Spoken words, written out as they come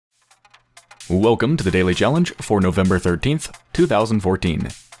Welcome to the Daily Challenge for November 13th, 2014.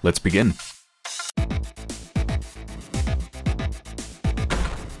 Let's begin.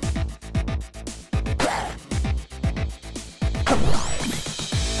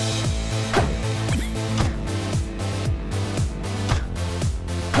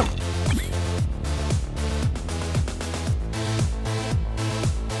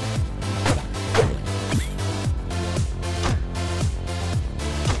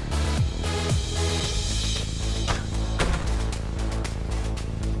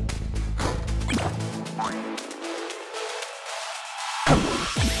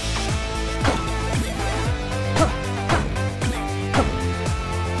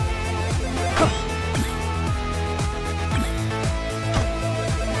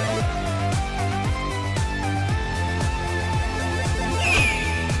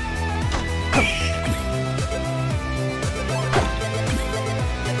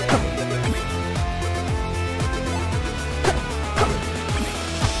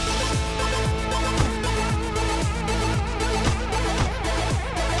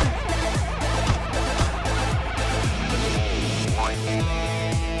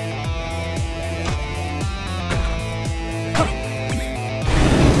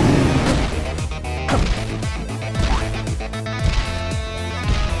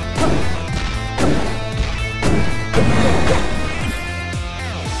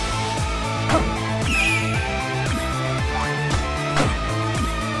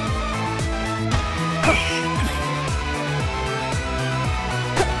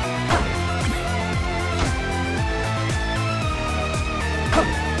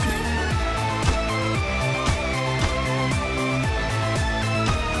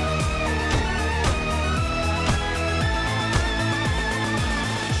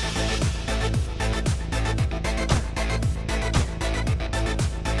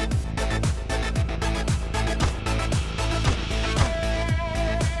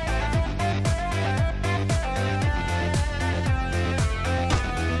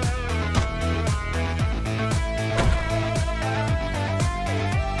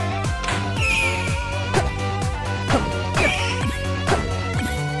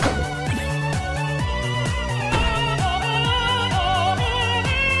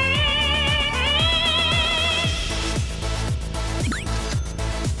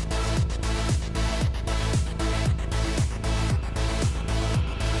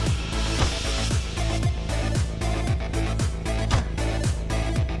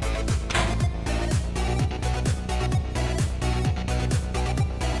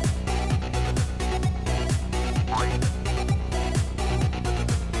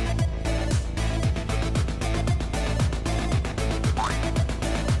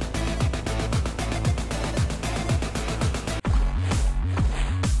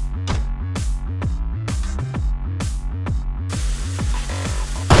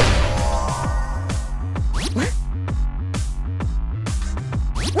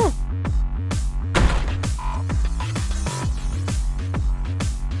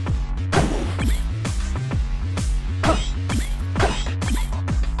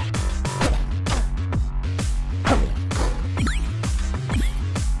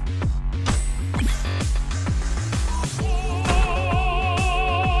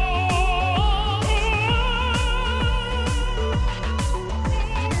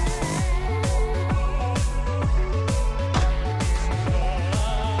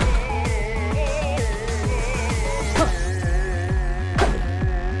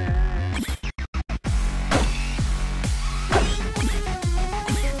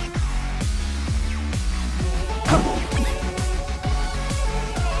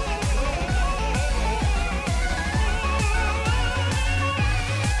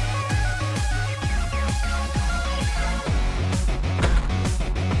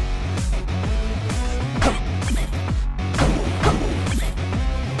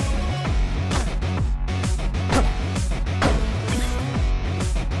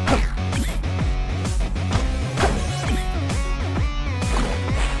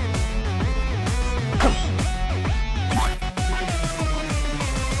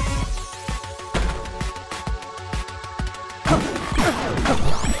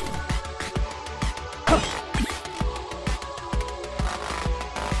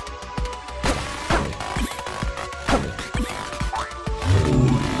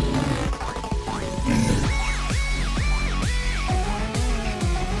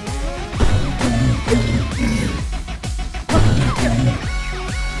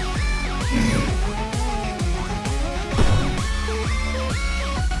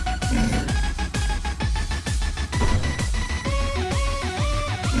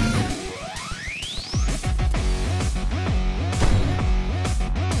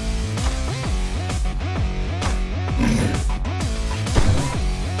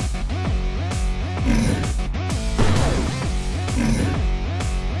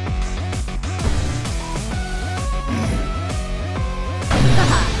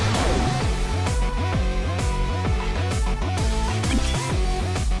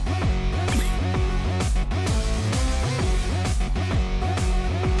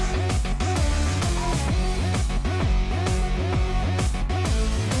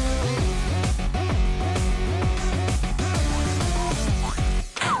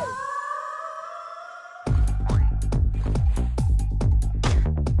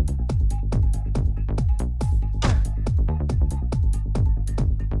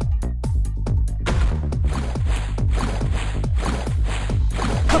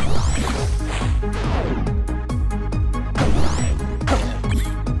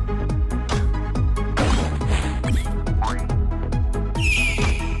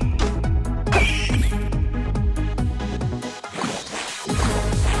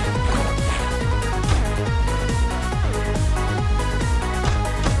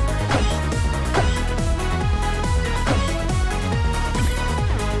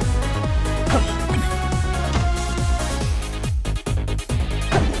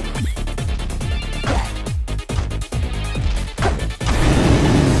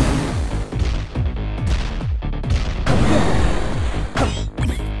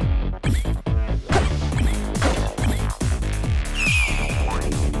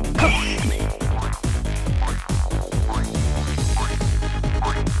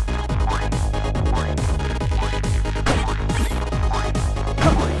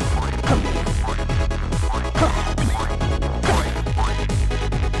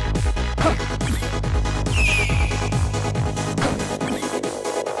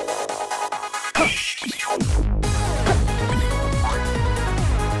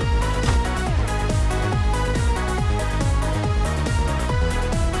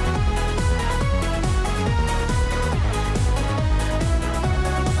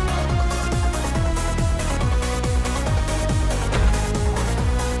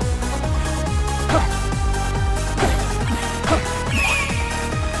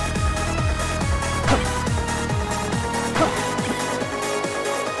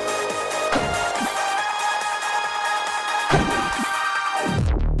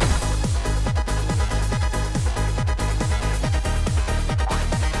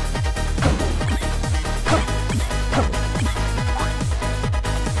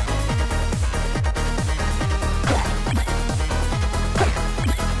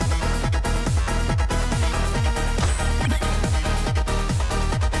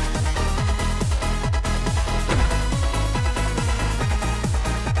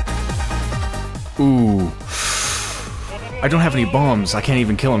 Ooh. I don't have any bombs. I can't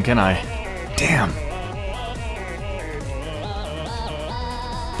even kill him, can I? Damn.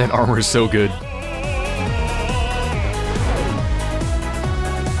 That armor is so good.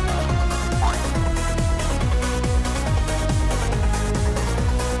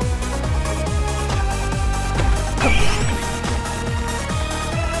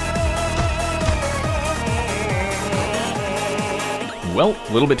 Well,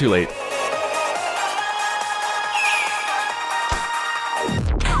 a little bit too late.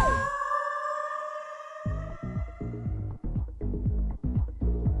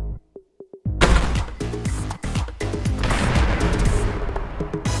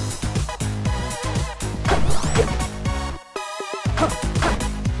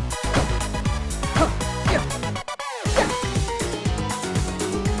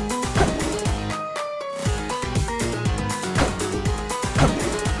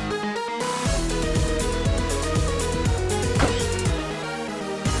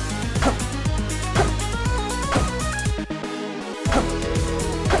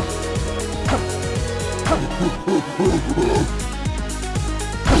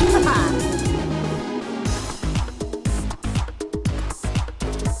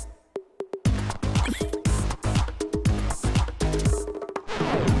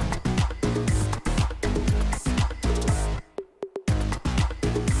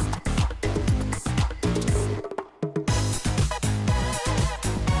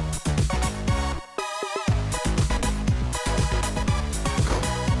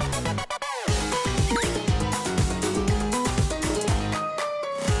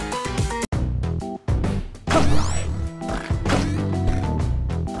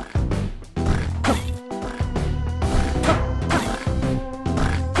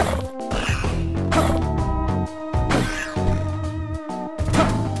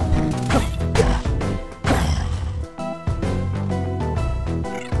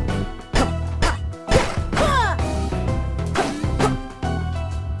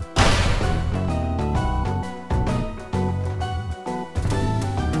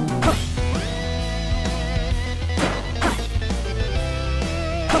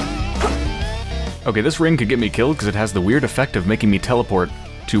 Okay, this ring could get me killed because it has the weird effect of making me teleport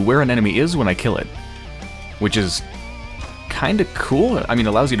to where an enemy is when I kill it. Which is kinda cool. I mean, it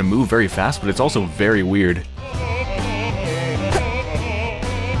allows you to move very fast, but it's also very weird.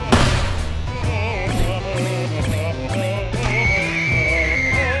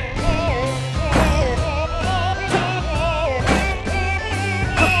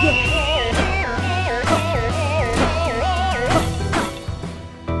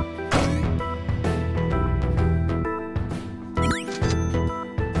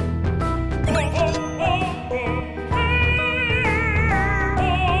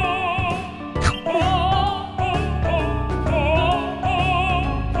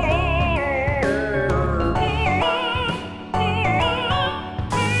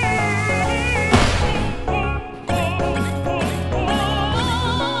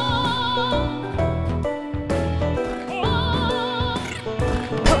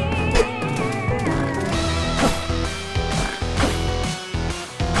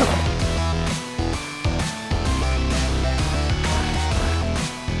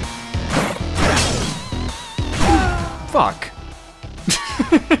 Fuck.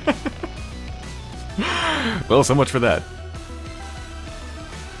 Well, so much for that.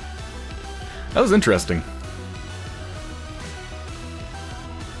 That was interesting.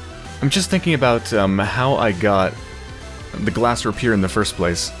 I'm just thinking about how I got the glass rapier in the first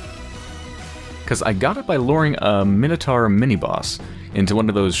place. Because I got it by luring a Minotaur mini-boss into one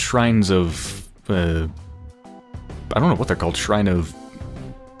of those shrines of... I don't know what they're called. Shrine of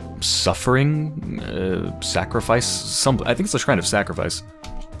suffering, sacrifice, I think it's a Shrine of Sacrifice.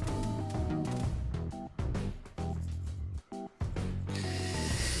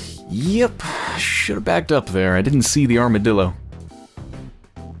 Yep, should have backed up there. I didn't see the armadillo.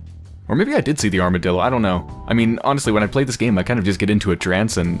 Or maybe I did see the armadillo, I don't know. I mean, honestly, when I play this game, I kind of just get into a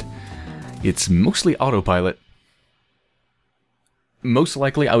trance, and it's mostly autopilot. Most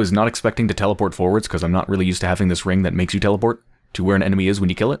likely, I was not expecting to teleport forwards, because I'm not really used to having this ring that makes you teleport to where an enemy is when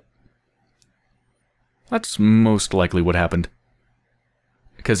you kill it. That's most likely what happened.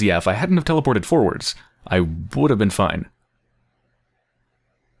 Because, yeah, if I hadn't have teleported forwards, I would have been fine.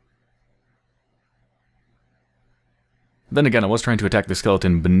 Then again, I was trying to attack the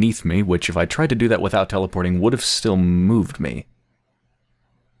skeleton beneath me, which if I tried to do that without teleporting would have still moved me.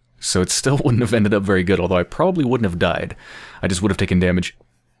 So it still wouldn't have ended up very good, although I probably wouldn't have died. I just would have taken damage.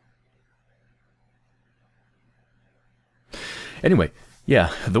 Anyway,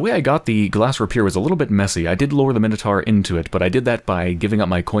 yeah, the way I got the glass rapier was a little bit messy. I did lower the Minotaur into it, but I did that by giving up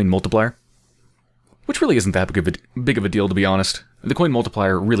my coin multiplier. Which really isn't that big of a deal, to be honest. The coin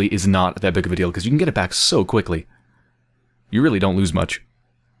multiplier really is not that big of a deal, because you can get it back so quickly. You really don't lose much.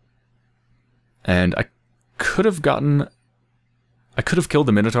 And I could have killed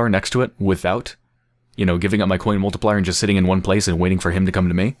the Minotaur next to it without, you know, giving up my coin multiplier and just sitting in one place and waiting for him to come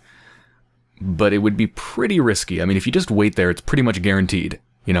to me. But it would be pretty risky. I mean, if you just wait there, it's pretty much guaranteed.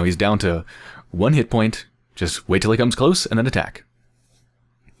 You know, he's down to 1 hit point. Just wait till he comes close and then attack.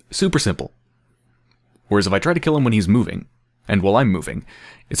 Super simple. Whereas if I try to kill him when he's moving, and while I'm moving,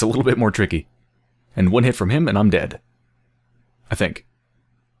 it's a little bit more tricky. And 1 hit from him and I'm dead. I think.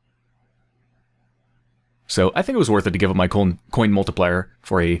 So I think it was worth it to give up my coin multiplier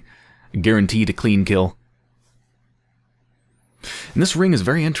for a guaranteed clean kill. And this ring is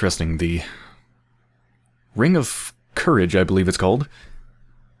very interesting. The Ring of Courage, I believe it's called.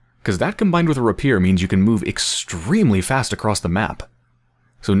 Because that combined with a rapier means you can move extremely fast across the map.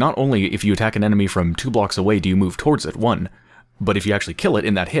 So not only if you attack an enemy from 2 blocks away do you move towards it, 1, but if you actually kill it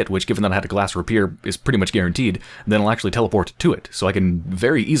in that hit, which given that I had a glass rapier is pretty much guaranteed, then I'll actually teleport to it. So I can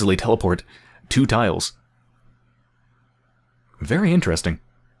very easily teleport 2 tiles. Very interesting.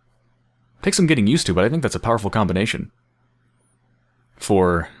 Takes some getting used to, but I think that's a powerful combination.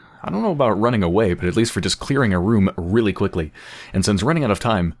 For, I don't know about running away, but at least for just clearing a room really quickly. And since running out of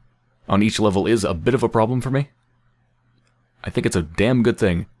time on each level is a bit of a problem for me, I think it's a damn good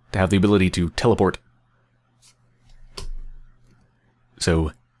thing to have the ability to teleport.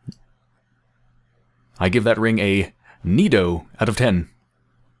 So, I give that ring a Nido out of 10.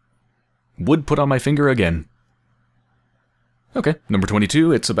 Would put on my finger again. Okay, number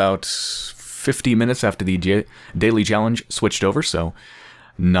 22, it's about 50 minutes after the daily challenge switched over, so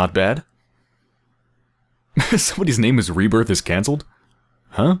not bad. Somebody's name is Rebirth is cancelled?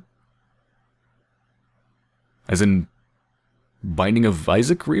 Huh? As in Binding of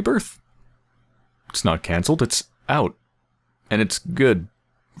Isaac Rebirth? It's not cancelled, it's out. And it's good.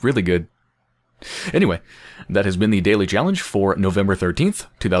 Really good. Anyway, that has been the daily challenge for November 13th,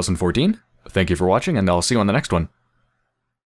 2014. Thank you for watching, and I'll see you on the next one.